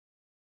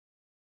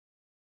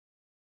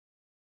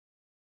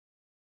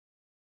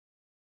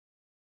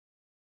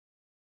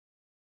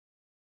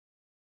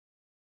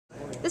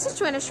This is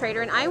Joanna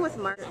Schrader, and I'm with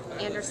Mark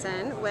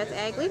Anderson with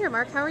Ag Leader.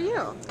 Mark, how are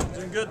you?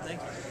 Doing good,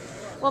 thank you.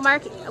 Well,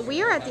 Mark,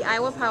 we are at the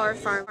Iowa Power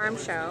Farm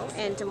Show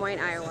in Des Moines,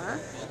 Iowa,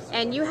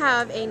 and you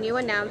have a new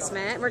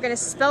announcement. We're going to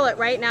spell it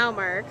right now,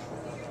 Mark.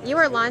 You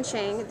are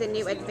launching the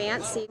new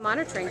Advanced Seed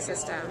Monitoring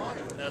System.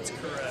 That's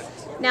correct.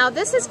 Now,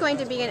 this is going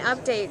to be an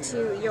update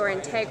to your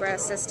Integra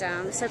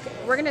system. So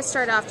we're going to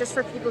start off, just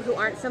for people who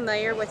aren't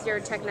familiar with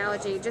your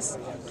technology,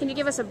 can you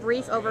give us a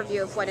brief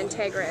overview of what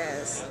Integra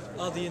is?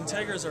 The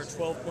Integra is our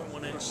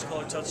 12.1-inch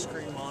color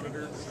touchscreen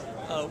monitor.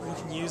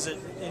 We can use it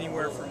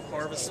anywhere from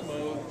harvest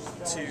mode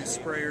to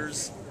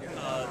sprayers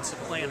to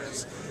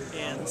planters.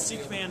 And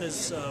Seed Command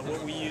is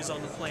what we use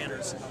on the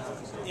planters.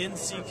 In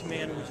Seed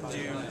Command, we can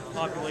do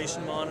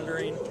population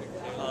monitoring,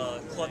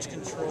 clutch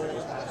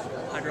control,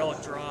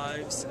 hydraulic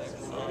drives,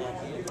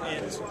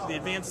 and the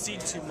advanced seed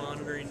tube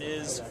monitoring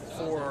is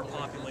for our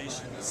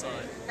population side.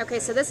 Okay,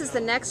 so this is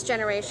the next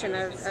generation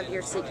of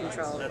your seed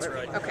control. That's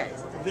right. Okay.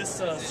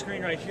 This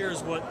screen right here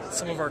is what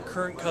some of our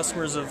current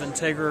customers of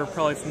Integra are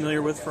probably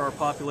familiar with for our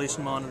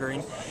population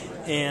monitoring,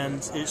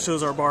 and it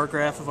shows our bar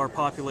graph of our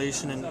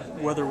population and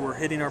whether we're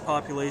hitting our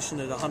population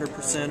at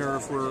 100% or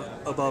if we're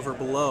above or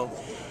below.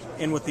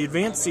 And with the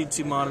advanced seed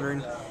tube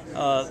monitoring,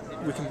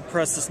 we can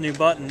press this new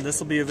button. This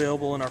will be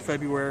available in our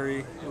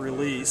February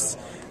release.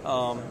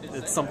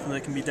 It's something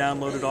that can be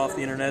downloaded off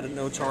the internet at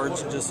no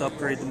charge. You just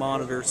upgrade the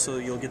monitor, so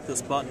you'll get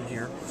this button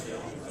here.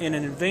 And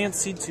in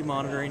advanced seed tube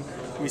monitoring,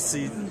 we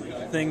see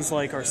things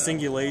like our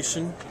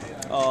singulation,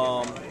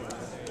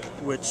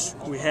 which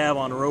we have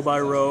on row by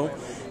row.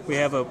 We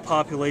have a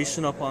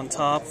population up on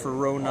top for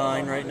row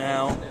 9 right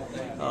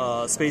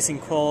now. Spacing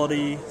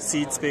quality,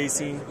 seed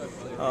spacing.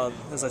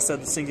 As I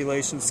said, the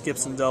singulation,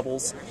 skips and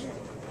doubles.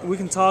 We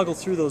can toggle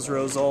through those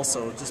rows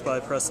also just by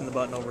pressing the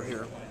button over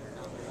here.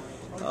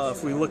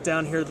 If we look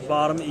down here at the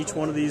bottom, each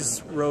one of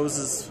these rows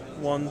is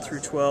 1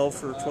 through 12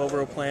 for a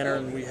 12-row planter,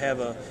 and we have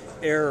an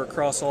error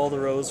across all the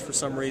rows for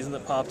some reason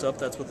that popped up.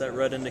 That's what that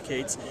red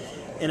indicates.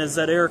 And as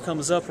that error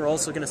comes up, we're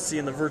also going to see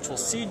in the virtual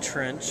seed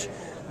trench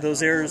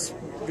those errors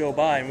go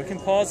by. And we can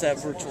pause that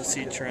virtual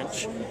seed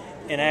trench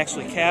and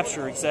actually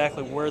capture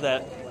exactly where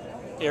that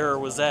error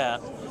was at.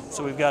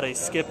 So we've got a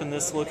skip in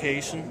this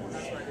location.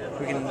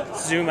 We can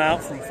zoom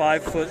out from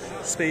 5-foot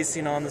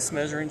spacing on this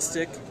measuring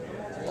stick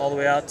all the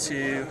way out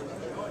to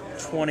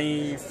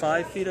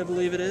 25 feet, I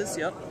believe it is.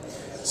 Yep.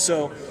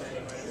 So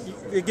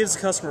it gives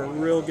the customer a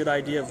real good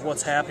idea of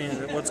what's happening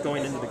and what's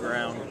going into the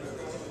ground.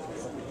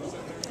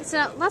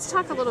 So let's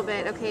talk a little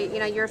bit.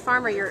 Okay, you're a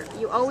farmer.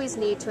 You always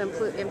need to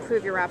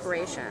improve your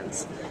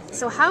operations.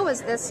 So how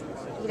is this,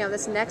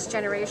 this next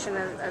generation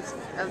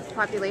of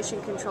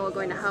population control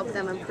going to help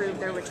them improve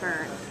their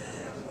return?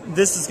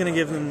 This is going to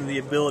give them the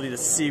ability to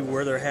see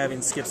where they're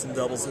having skips and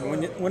doubles.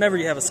 And whenever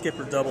you have a skip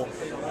or double,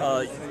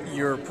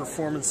 your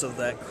performance of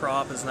that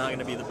crop is not going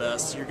to be the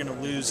best. You're going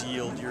to lose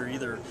yield. You're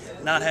either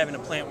not having a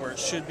plant where it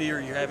should be, or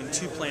you're having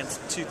two plants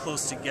too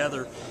close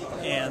together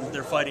and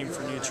they're fighting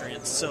for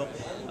nutrients. So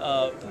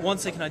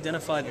once they can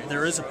identify that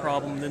there is a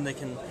problem, then they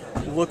can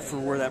look for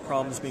where that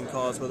problem is being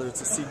caused, whether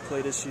it's a seed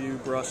plate issue,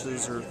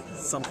 brushes, or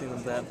something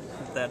of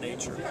that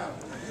nature.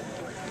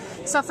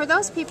 So for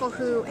those people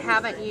who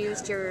haven't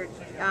used don't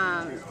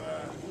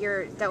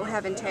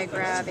have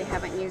Integra, they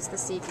haven't used the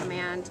Seed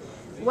Command,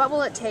 what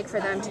will it take for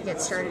them to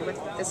get started with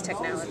this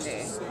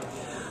technology?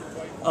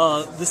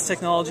 This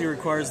technology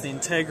requires the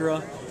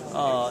Integra,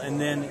 and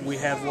then we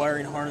have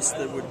wiring harness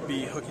that would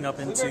be hooking up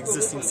into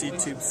existing seed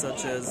tubes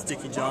such as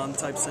Dickie John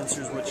type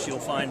sensors, which you'll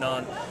find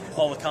on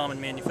all the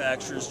common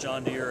manufacturers,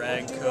 John Deere,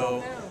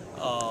 AGCO,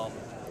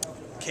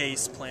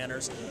 Case,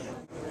 planters.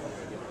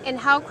 And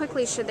how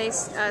quickly should they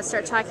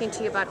start talking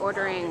to you about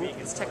ordering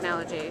this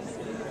technology?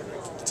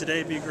 Today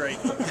would be great.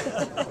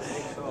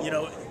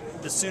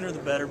 The sooner the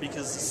better,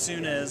 because as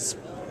soon as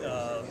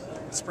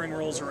spring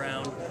rolls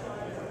around,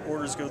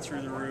 orders go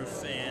through the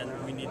roof, and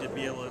we need to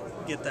be able to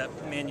get that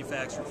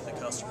manufactured for the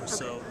customer. Okay.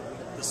 So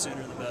the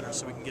sooner the better,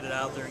 so we can get it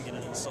out there and get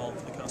it installed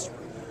for the customer.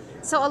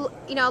 So,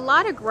 a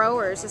lot of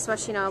growers,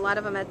 especially, a lot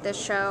of them at this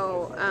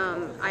show,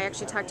 I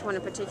actually talked to one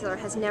in particular,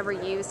 has never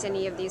used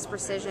any of these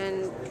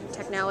precision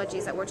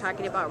technologies that we're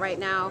talking about right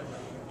now.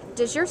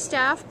 Does your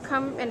staff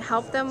come and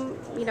help them,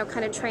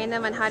 kind of train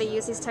them on how to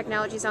use these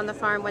technologies on the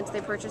farm once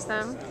they purchase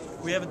them?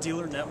 We have a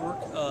dealer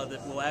network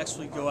that will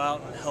actually go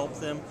out and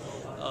help them.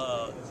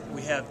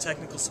 We have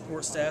technical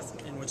support staff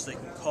in which they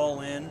can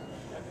call in,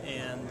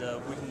 and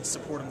we can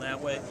support them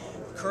that way.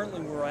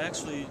 Currently, we're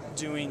actually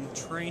doing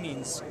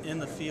trainings in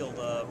the field.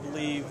 I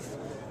believe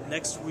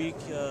next week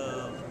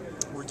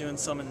we're doing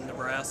some in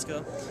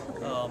Nebraska.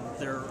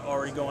 They're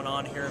already going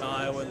on here in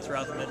Iowa and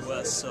throughout the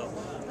Midwest. So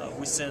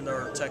we send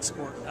our tech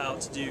support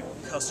out to do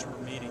customer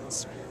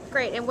meetings.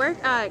 Great. And where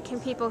can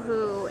people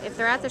who, if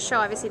they're at the show,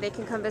 obviously they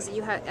can come visit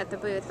you at the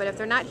booth, but if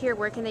they're not here,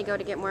 where can they go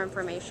to get more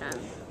information?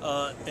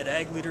 At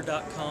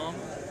agleader.com.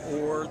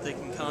 or they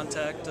can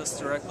contact us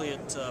directly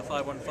at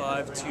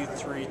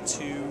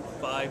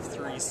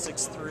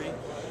 515-232-5363,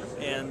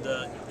 and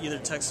either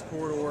tech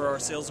support or our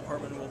sales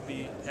department will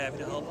be happy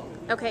to help.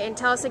 Okay, and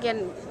tell us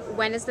again,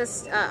 when is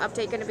this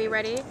update going to be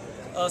ready?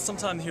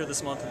 Sometime here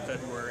this month in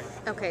February.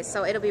 Okay,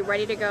 so it'll be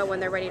ready to go when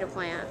they're ready to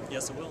plant.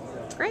 Yes, it will.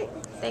 Great.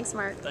 Thanks,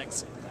 Mark.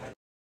 Thanks.